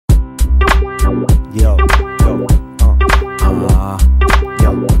Yo, yo,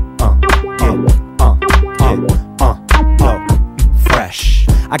 fresh.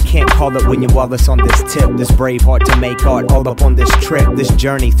 I can't call it when you're Wallace on this tip. This brave heart to make art all up on this trip. This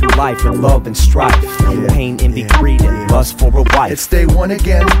journey through life with love and strife. Pain, envy, greed, and lust for a wife. It's day one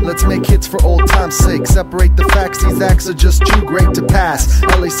again, let's make hits for old time's sake. Separate the facts, these acts are just too great to pass.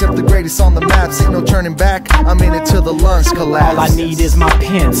 LA Simp the greatest on the maps, ain't no turning back. I'm in it till the lungs collapse. All I need is my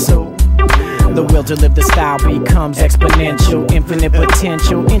pencil. The will to live the style becomes exponential. Infinite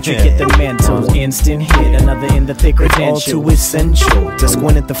potential, intricate the mental. Instant hit, another in the thick credential. All too essential to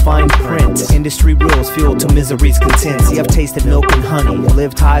squint at the fine print. Industry rules, fuel to misery's content. See, I've tasted milk and honey,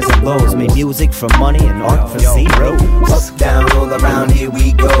 lived highs and lows, made music for money and art for zeros. Up, down, all around, here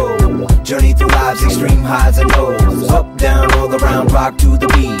we go. Journey through life's extreme highs and lows. Up, down, all around, rock to the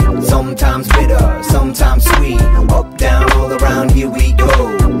beat. Sometimes bitter, sometimes sweet. Up, down, all around, here we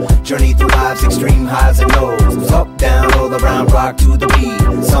go. Journey through life's extreme highs and lows. Up, down, all around, rock to the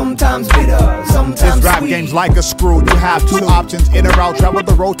beat. Sometimes bitter, sometimes This rap sweet. game's like a screw. You have two options, in or out. Travel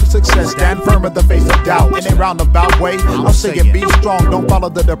the road to success, stand firm in the face of doubt. In a roundabout way, I'm saying be strong. Don't follow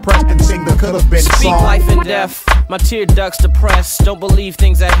the depressed and sing the could've been Speak song. life and death, my tear ducts depressed. Don't believe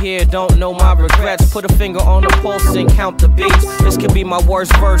things I hear, don't know my regrets. Put a finger on the pulse and count the beats. This could be my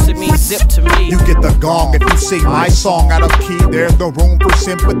worst verse, it means zip to me. You get the gong if you sing my song out of key. There's no room for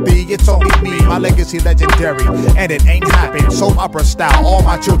sympathy. It's only me, my legacy legendary, and it ain't happening. Soap opera style, all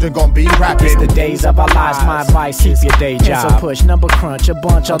my children gon' be rapping. It's the days of our lives, my advice, keep your day job. Pencil push, number crunch, a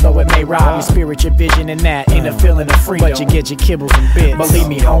bunch, although it may rob your spirit, your vision, and that ain't a feeling of freedom. But you get your kibbles and bits. Believe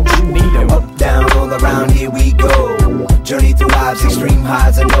me, homes, you need them. Up, down, all around, here we go. Journey through life's extreme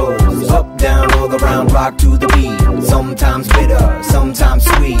highs and lows. Up, down, all around, rock to the beat. Sometimes bitter, sometimes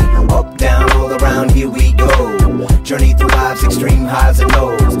sweet. Up, down, all around, here we go. Journey through life's extreme highs and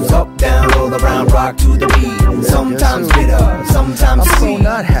lows. Up, down, all around, rock to the beat. Sometimes bitter, sometimes I'm so sweet.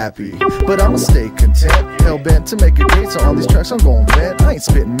 not happy, but I'ma stay content. Hell bent to make it great, so on these tracks I'm gon' vent. I ain't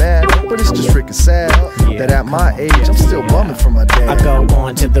spitting mad, but it's just freaking sad that at my age I'm still bumming for my dad. I go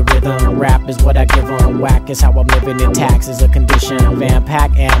on to the rhythm, rap is what I give on. Whack is how I'm living, and tax is a condition. Van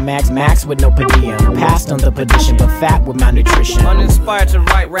Pack, Air Max, max with no per diem. Passed on the petition, but fat with my nutrition. Uninspired to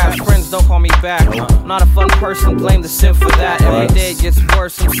write raps, friends don't call me back. Not a fun person, blame the sim for that. Every day it gets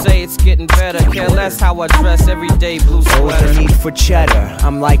worse, some say it's getting better. Care less how I dress, everyday blue Always sweater. the need for cheddar,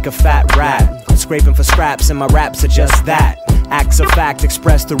 I'm like a fat rat. Scraping for scraps and my raps are just that. Acts of fact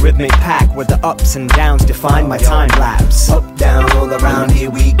express the rhythmic pack, where the ups and downs define my time lapse. Up, down, all around, here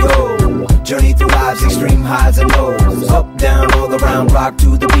we go. Journey through life's extreme highs and lows. Up, down, all around, rock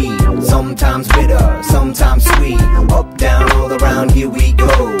to the beat. Sometimes bitter, sometimes sweet. Up, down, all around, here we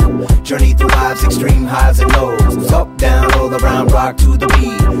go. Journey through life's extreme highs and lows. Up, down, all around, rock to the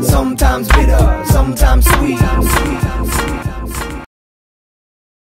beat. Sometimes bitter, sometimes sweet.